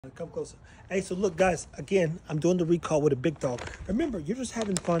Come closer. Hey, so look, guys, again, I'm doing the recall with a big dog. Remember, you're just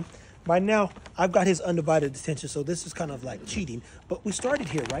having fun. By now, I've got his undivided attention, so this is kind of like cheating. But we started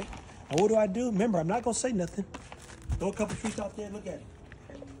here, right? And what do? Remember, I'm not going to say nothing. Throw a couple treats out there. Look at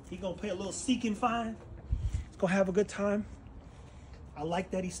him. He's going to pay a little seek and find. He's going to have a good time. I like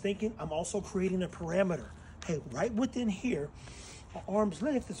that he's thinking. I'm also creating a parameter. Hey, right within here, arm's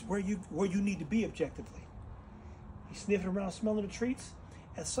length is where you need to be objectively. He's sniffing around, smelling the treats.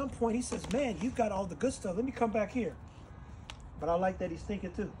 At some point, he says, man, you've got all the good stuff. Let me come back here. But I like that he's thinking,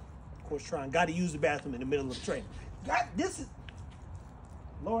 too. Of course, Tron got to use the bathroom in the middle of the training. This is...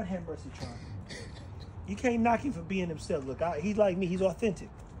 Lord have mercy, Tron. You can't knock him for being himself. Look, he's like me. He's authentic.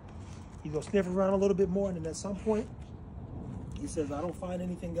 He's going to sniff around a little bit more, and then at some point, he says, I don't find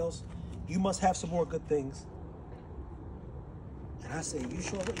anything else. You must have some more good things. And I say,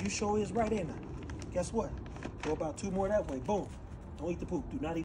 you sure is right in there. Guess what? Go about 2 more that way. Boom. Don't eat the poop. Do not eat